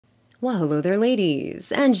Well, hello there,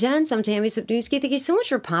 ladies and gents. I'm Tammy Sapnewski. Thank you so much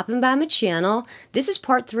for popping by my channel. This is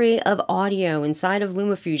part 3 of audio inside of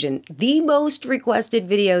LumaFusion, the most requested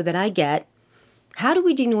video that I get. How do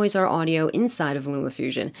we denoise our audio inside of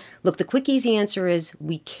LumaFusion? Look, the quick, easy answer is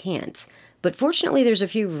we can't. But fortunately, there's a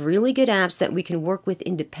few really good apps that we can work with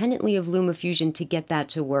independently of LumaFusion to get that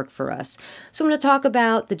to work for us. So I'm going to talk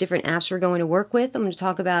about the different apps we're going to work with. I'm going to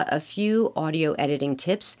talk about a few audio editing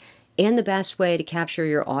tips and the best way to capture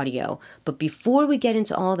your audio. But before we get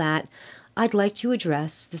into all that, I'd like to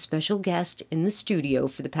address the special guest in the studio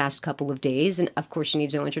for the past couple of days. And of course, she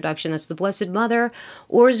needs no introduction. That's the Blessed Mother,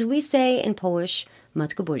 or as we say in Polish,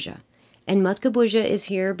 Matka Boża. And Matka Boża is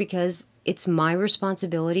here because it's my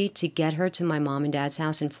responsibility to get her to my mom and dad's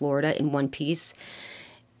house in Florida in one piece.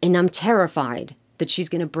 And I'm terrified that she's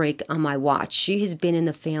going to break on my watch. She has been in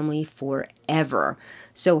the family forever.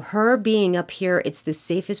 So her being up here, it's the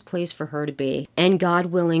safest place for her to be. And God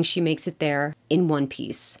willing, she makes it there in one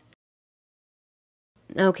piece.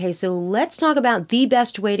 Okay, so let's talk about the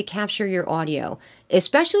best way to capture your audio,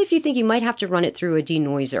 especially if you think you might have to run it through a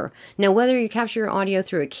denoiser. Now, whether you capture your audio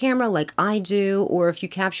through a camera like I do, or if you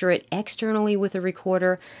capture it externally with a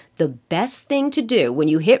recorder, the best thing to do when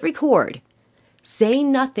you hit record, say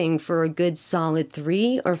nothing for a good solid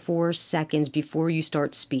 3 or 4 seconds before you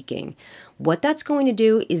start speaking. What that's going to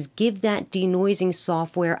do is give that denoising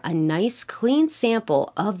software a nice clean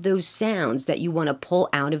sample of those sounds that you want to pull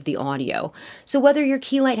out of the audio. So whether your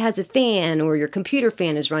key light has a fan or your computer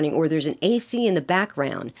fan is running or there's an AC in the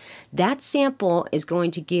background, that sample is going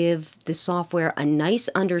to give the software a nice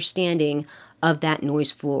understanding of that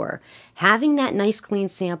noise floor. Having that nice clean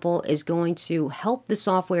sample is going to help the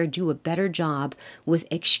software do a better job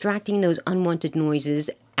with extracting those unwanted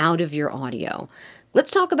noises out of your audio.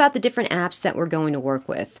 Let's talk about the different apps that we're going to work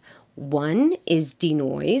with. One is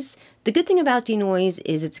Denoise. The good thing about Denoise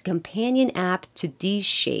is it's a companion app to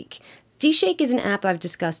Dshake. Dshake is an app I've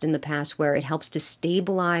discussed in the past where it helps to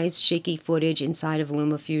stabilize shaky footage inside of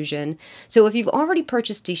LumaFusion. So if you've already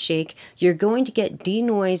purchased Dshake, you're going to get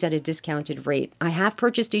Denoise at a discounted rate. I have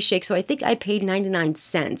purchased Dshake, so I think I paid 99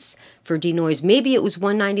 cents for Denoise. Maybe it was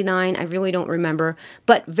 $1.99, I really don't remember,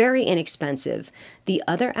 but very inexpensive. The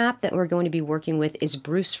other app that we're going to be working with is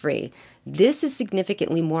Brusfri. This is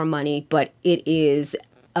significantly more money, but it is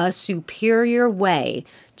a superior way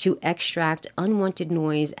to extract unwanted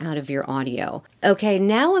noise out of your audio. Okay,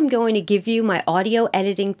 now I'm going to give you my audio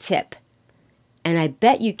editing tip. And I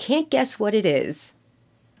bet you can't guess what it is.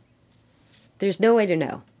 There's no way to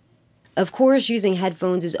know. Of course, using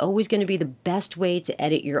headphones is always going to be the best way to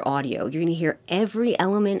edit your audio. You're going to hear every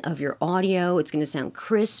element of your audio. It's going to sound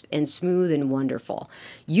crisp and smooth and wonderful.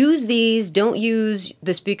 Use these. Don't use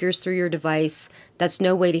the speakers through your device. That's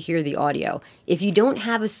no way to hear the audio. If you don't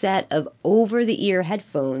have a set of over-the-ear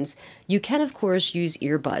headphones, you can, of course, use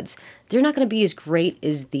earbuds. They're not going to be as great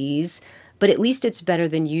as these, but at least it's better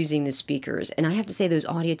than using the speakers. And I have to say, those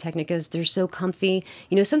Audio-Technicas, they're so comfy.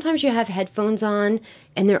 You know, sometimes you have headphones on,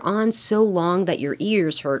 and they're on so long that your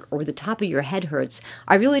ears hurt or the top of your head hurts.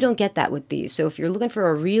 I really don't get that with these. So if you're looking for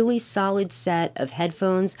a really solid set of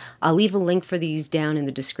headphones, I'll leave a link for these down in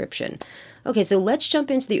the description. Okay, so let's jump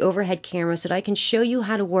into the overhead camera so that I can show you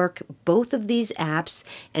how to work both of these apps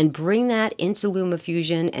and bring that into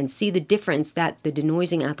LumaFusion and see the difference that the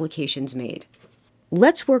denoising applications made.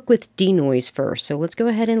 Let's work with Denoise first. So let's go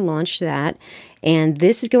ahead and launch that. And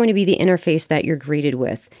this is going to be the interface that you're greeted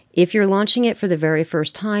with. If you're launching it for the very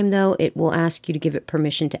first time, though, it will ask you to give it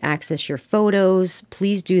permission to access your photos.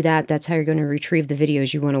 Please do that. That's how you're going to retrieve the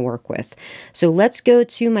videos you want to work with. So let's go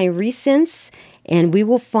to my recents, and we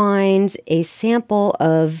will find a sample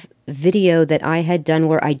of video that I had done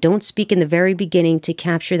where I don't speak in the very beginning to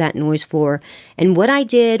capture that noise floor. And what I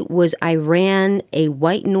did was I ran a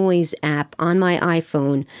white noise app on my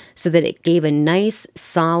iPhone so that it gave a nice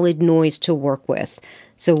solid noise to work with.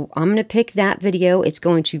 So I'm going to pick that video. It's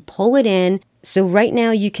going to pull it in. So right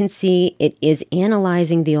now you can see it is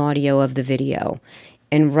analyzing the audio of the video.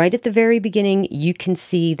 And right at the very beginning, you can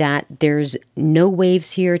see that there's no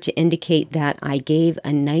waves here to indicate that I gave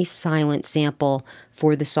a nice silent sample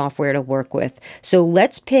for the software to work with. So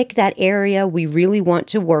let's pick that area we really want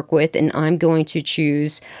to work with, and I'm going to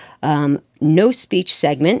choose no speech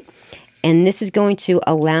segment. And this is going to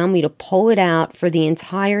allow me to pull it out for the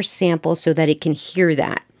entire sample so that it can hear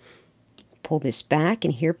that. Pull this back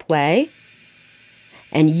and hear play.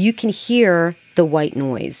 And you can hear the white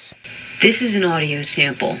noise. This is an audio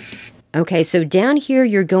sample. Okay, so down here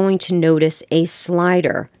you're going to notice a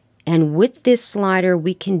slider. And with this slider,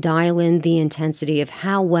 we can dial in the intensity of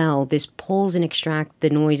how well this pulls and extracts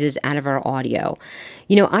the noises out of our audio.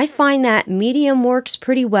 You know, I find that medium works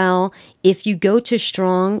pretty well. If you go to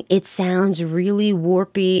strong, it sounds really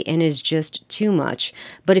warpy and is just too much.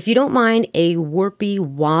 But if you don't mind a warpy,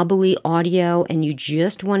 wobbly audio and you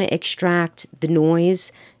just want to extract the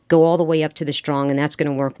noise, go all the way up to the strong, and that's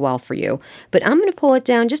going to work well for you. But I'm going to pull it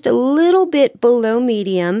down just a little bit below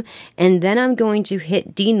medium, and then I'm going to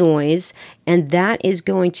hit denoise, and that is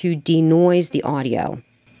going to denoise the audio.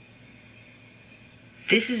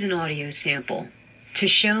 This is an audio sample to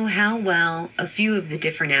show how well a few of the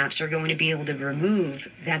different apps are going to be able to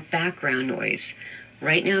remove that background noise.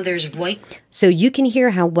 Right now there's white. So you can hear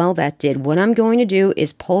how well that did. What I'm going to do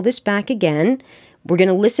is pull this back again. We're going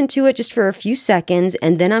to listen to it just for a few seconds,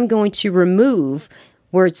 and then I'm going to remove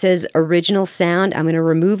where it says original sound. I'm going to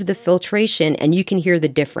remove the filtration, and you can hear the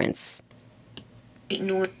difference.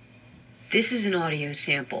 This is an audio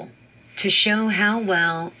sample to show how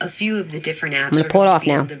well a few of the different apps are going to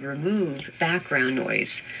be able to remove background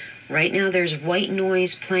noise. Right now there's white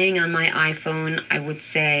noise playing on my iPhone, I would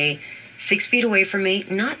say 6 feet away from me.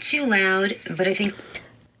 Not too loud, but I think...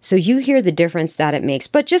 So you hear the difference that it makes.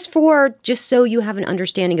 But just so you have an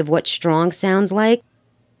understanding of what strong sounds like,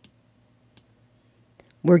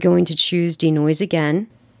 we're going to choose denoise again.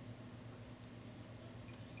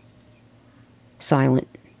 Silent.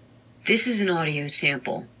 This is an audio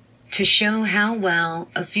sample to show how well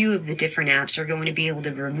a few of the different apps are going to be able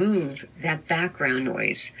to remove that background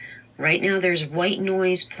noise. Right now there's white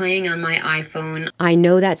noise playing on my iPhone. I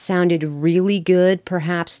know that sounded really good,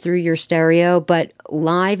 perhaps through your stereo, but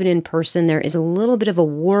live and in person there is a little bit of a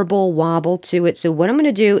warble, wobble to it. So what I'm going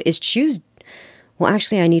to do is choose, well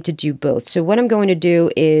actually I need to do both. So what I'm going to do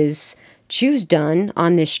is choose done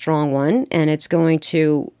on this strong one, and it's going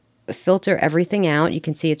to filter everything out. You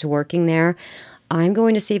can see it's working there. I'm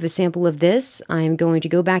going to save a sample of this. I'm going to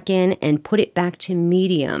go back in and put it back to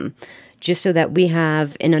medium, just so that we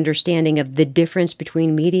have an understanding of the difference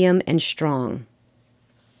between medium and strong.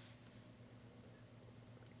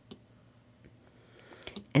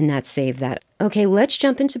 And that saved that. Okay, let's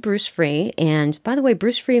jump into Brusfri. And by the way,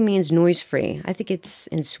 Brusfri means noise-free. I think it's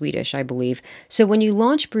in Swedish, I believe. So when you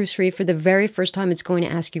launch Brusfri for the very first time, it's going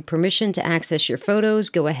to ask you permission to access your photos.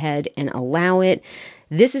 Go ahead and allow it.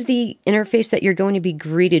 This is the interface that you're going to be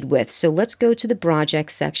greeted with. So let's go to the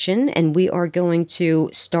project section, and we are going to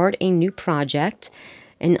start a new project.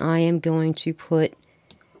 And I am going to put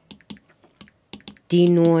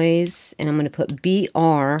denoise, and I'm going to put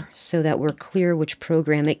BR so that we're clear which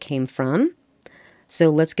program it came from. So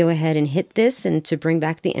let's go ahead and hit this, and to bring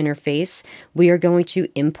back the interface, we are going to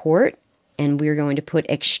import, and we're going to put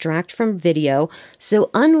extract from video. So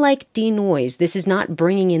unlike denoise, this is not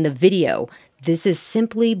bringing in the video. This is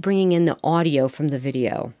simply bringing in the audio from the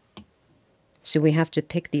video. So we have to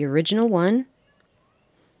pick the original one.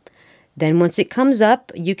 Then once it comes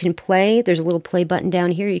up, you can play. There's a little play button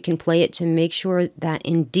down here. You can play it to make sure that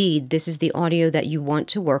indeed this is the audio that you want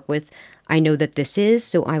to work with. I know that this is,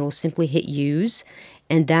 so I will simply hit use,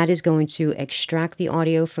 and that is going to extract the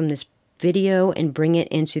audio from this video and bring it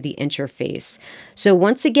into the interface. So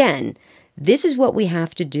once again, this is what we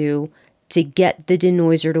have to do to get the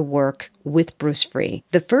denoiser to work with Brusfri.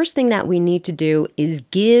 The first thing that we need to do is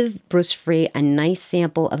give Brusfri a nice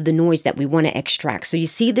sample of the noise that we want to extract. So you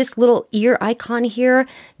see this little ear icon here?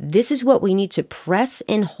 This is what we need to press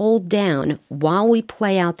and hold down while we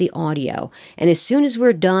play out the audio. And as soon as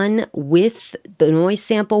we're done with the noise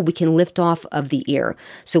sample, we can lift off of the ear.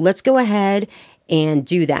 So let's go ahead and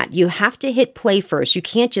do that. You have to hit play first. You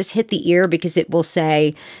can't just hit the ear because it will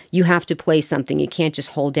say you have to play something. You can't just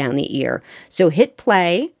hold down the ear. So hit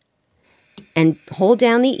play and hold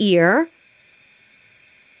down the ear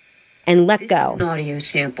and let go. This is an audio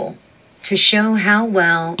sample to show how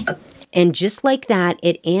well. And just like that,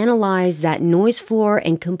 it analyzed that noise floor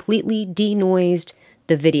and completely denoised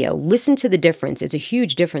the video. Listen to the difference. It's a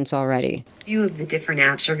huge difference already. A few of the different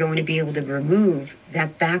apps are going to be able to remove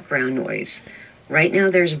that background noise. Right now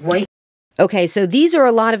there's white. Okay, so these are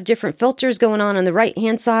a lot of different filters going on the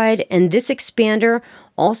right-hand side, and this expander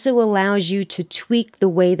also allows you to tweak the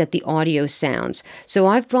way that the audio sounds. So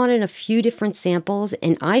I've brought in a few different samples,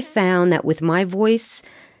 and I found that with my voice,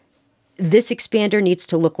 this expander needs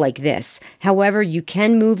to look like this. However, you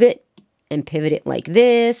can move it and pivot it like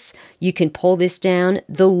this. You can pull this down.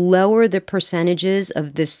 The lower the percentages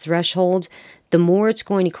of this threshold, the more it's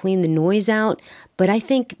going to clean the noise out, but I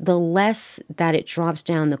think the less that it drops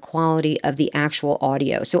down the quality of the actual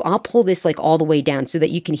audio. So I'll pull this like all the way down so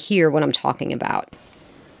that you can hear what I'm talking about.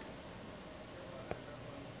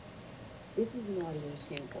 This is an audio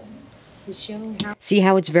sample to show how... See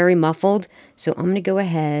how it's very muffled? So I'm going to go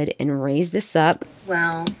ahead and raise this up.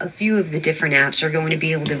 Well, a few of the different apps are going to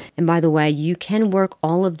be able to... And by the way, you can work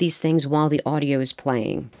all of these things while the audio is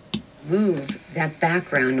playing. Move that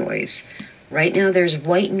background noise. Right now there's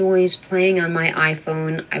white noise playing on my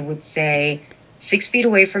iPhone, I would say 6 feet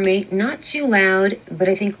away from me. Not too loud, but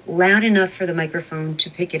I think loud enough for the microphone to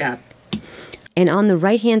pick it up. And on the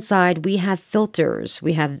right-hand side, we have filters.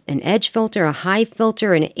 We have an edge filter, a high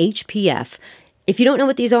filter, and an HPF. If you don't know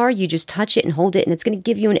what these are, you just touch it and hold it, and it's going to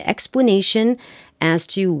give you an explanation as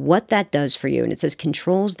to what that does for you. And it says,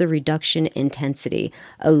 controls the reduction intensity.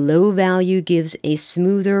 A low value gives a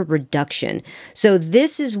smoother reduction. So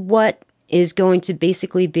this is what is going to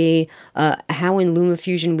basically be how in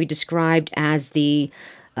LumaFusion we described as the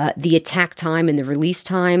attack time and the release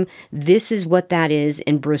time. This is what that is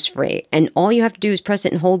in Brusfri. And all you have to do is press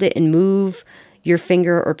it and hold it and move your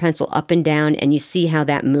finger or pencil up and down, and you see how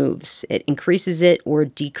that moves. It increases it or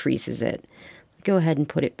decreases it. Go ahead and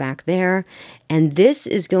put it back there. And this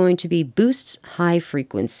is going to be boosts high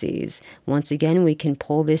frequencies. Once again, we can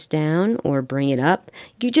pull this down or bring it up.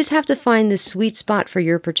 You just have to find the sweet spot for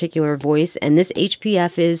your particular voice. And this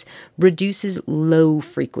HPF is reduces low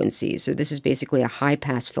frequencies. So this is basically a high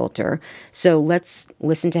pass filter. So let's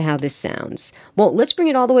listen to how this sounds. Well, let's bring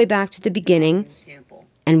it all the way back to the beginning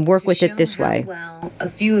and work with it this way. Well, a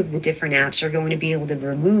few of the different apps are going to be able to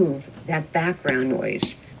remove that background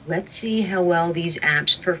noise. Let's see how well these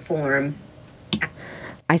apps perform.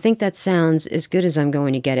 I think that sounds as good as I'm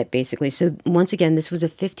going to get it, basically. So once again, this was a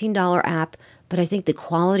 $15 app, but I think the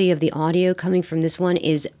quality of the audio coming from this one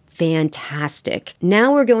is fantastic.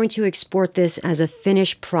 Now we're going to export this as a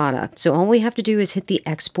finished product. So all we have to do is hit the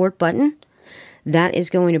export button. That is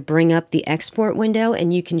going to bring up the export window,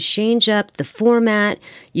 and you can change up the format,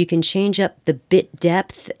 you can change up the bit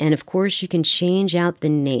depth, and of course you can change out the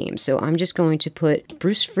name. So I'm just going to put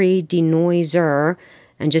Brusfri Denoise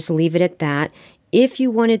and just leave it at that. If you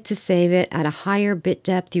wanted to save it at a higher bit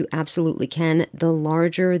depth, you absolutely can. The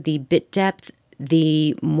larger the bit depth,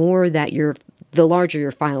 the larger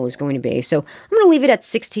your file is going to be. So I'm going to leave it at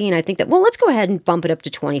 16. I think that, well, let's go ahead and bump it up to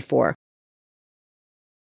 24.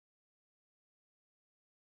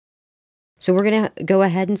 So we're going to go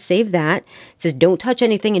ahead and save that. It says don't touch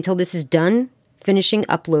anything until this is done finishing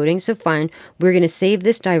uploading. So fine. We're going to save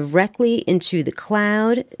this directly into the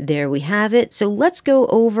cloud. There we have it. So let's go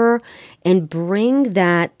over and bring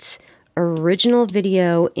that original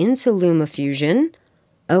video into LumaFusion.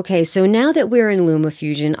 Okay, so now that we're in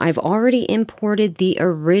LumaFusion, I've already imported the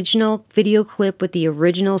original video clip with the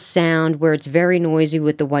original sound where it's very noisy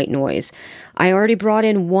with the white noise. I already brought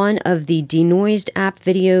in one of the denoised app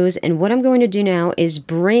videos, and what I'm going to do now is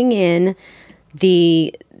bring in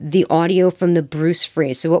the audio from the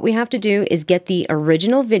Brusfri. So what we have to do is get the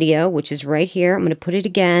original video, which is right here. I'm going to put it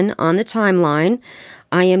again on the timeline.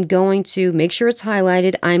 I am going to make sure it's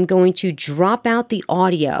highlighted. I'm going to drop out the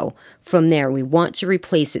audio from there. We want to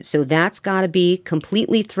replace it. So that's got to be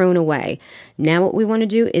completely thrown away. Now what we want to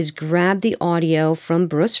do is grab the audio from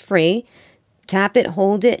Brusfri, tap it,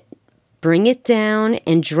 hold it, bring it down,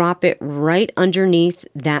 and drop it right underneath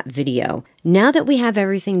that video. Now that we have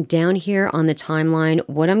everything down here on the timeline,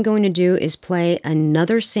 what I'm going to do is play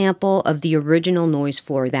another sample of the original noise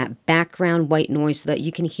floor, that background white noise, so that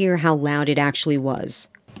you can hear how loud it actually was.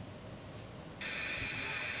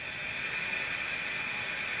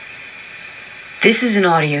 This is an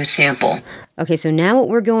audio sample. Okay, so now what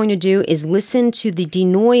we're going to do is listen to the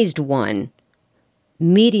denoised one,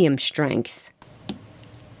 medium strength.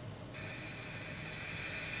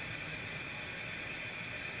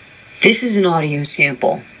 This is an audio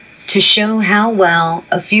sample to show how well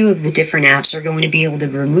a few of the different apps are going to be able to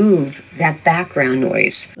remove that background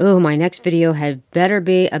noise. Oh, my next video had better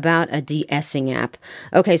be about a de-essing app.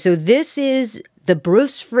 Okay, so this is the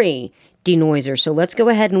Brusfri denoiser. So let's go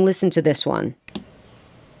ahead and listen to this one.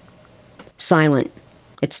 Silent.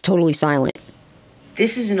 It's totally silent.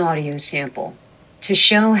 This is an audio sample to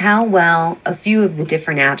show how well a few of the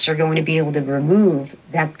different apps are going to be able to remove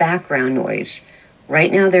that background noise.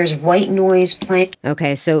 Right now, there's white noise playing.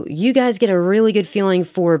 Okay, so you guys get a really good feeling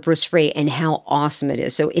for Brusfri and how awesome it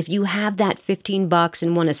is. So if you have that $15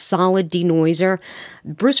 and want a solid denoiser,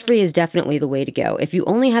 Brusfri is definitely the way to go. If you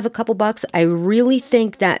only have a couple bucks, I really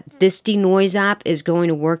think that this denoise app is going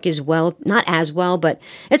to work as well. Not as well, but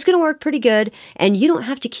it's going to work pretty good. And you don't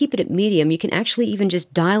have to keep it at medium. You can actually even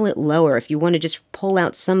just dial it lower if you want to just pull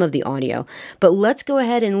out some of the audio. But let's go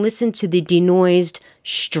ahead and listen to the denoised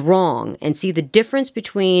strong and see the difference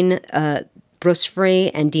between Brusfri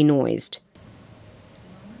and denoised.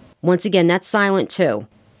 Once again, that's silent too.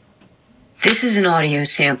 This is an audio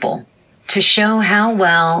sample to show how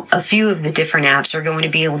well a few of the different apps are going to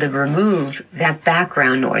be able to remove that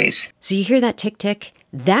background noise. So you hear that tick tick?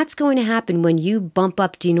 That's going to happen when you bump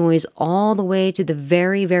up denoise all the way to the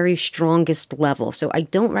very, very strongest level. So I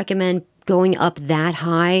don't recommend going up that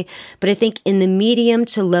high, but I think in the medium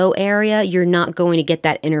to low area, you're not going to get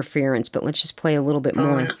that interference. But let's just play a little bit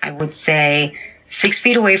more. I would say 6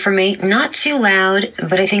 feet away from me, not too loud,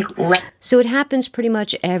 but I think so it happens pretty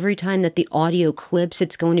much every time that the audio clips.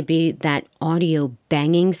 It's going to be that audio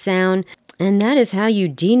banging sound. And that is how you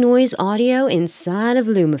denoise audio inside of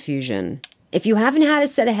LumaFusion. If you haven't had a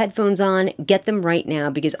set of headphones on, get them right now,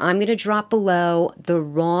 because I'm going to drop below the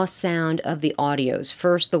raw sound of the audios.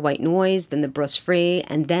 First the white noise, then the Brusfri,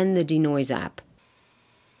 and then the Denoise app.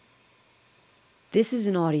 This is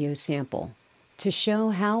an audio sample to show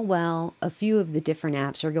how well a few of the different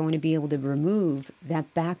apps are going to be able to remove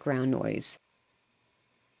that background noise.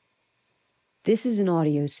 This is an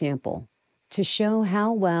audio sample to show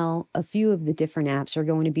how well a few of the different apps are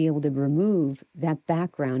going to be able to remove that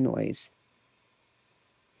background noise.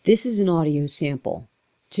 This is an audio sample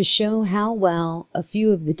to show how well a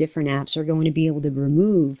few of the different apps are going to be able to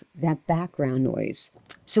remove that background noise.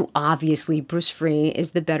 So obviously Brusfri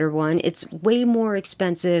is the better one. It's way more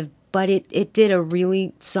expensive, but it did a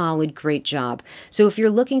really solid, great job. So if you're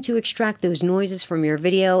looking to extract those noises from your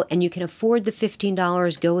video and you can afford the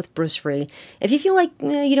 $15, go with Brusfri. If you feel like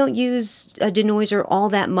you don't use a denoiser all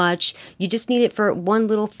that much, you just need it for one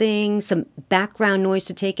little thing, some background noise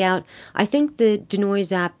to take out, I think the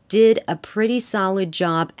Denoise app did a pretty solid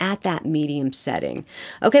job at that medium setting.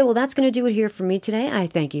 Okay, well that's going to do it here for me today. I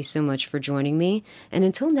thank you so much for joining me, and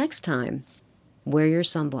until next time, wear your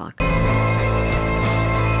sunblock.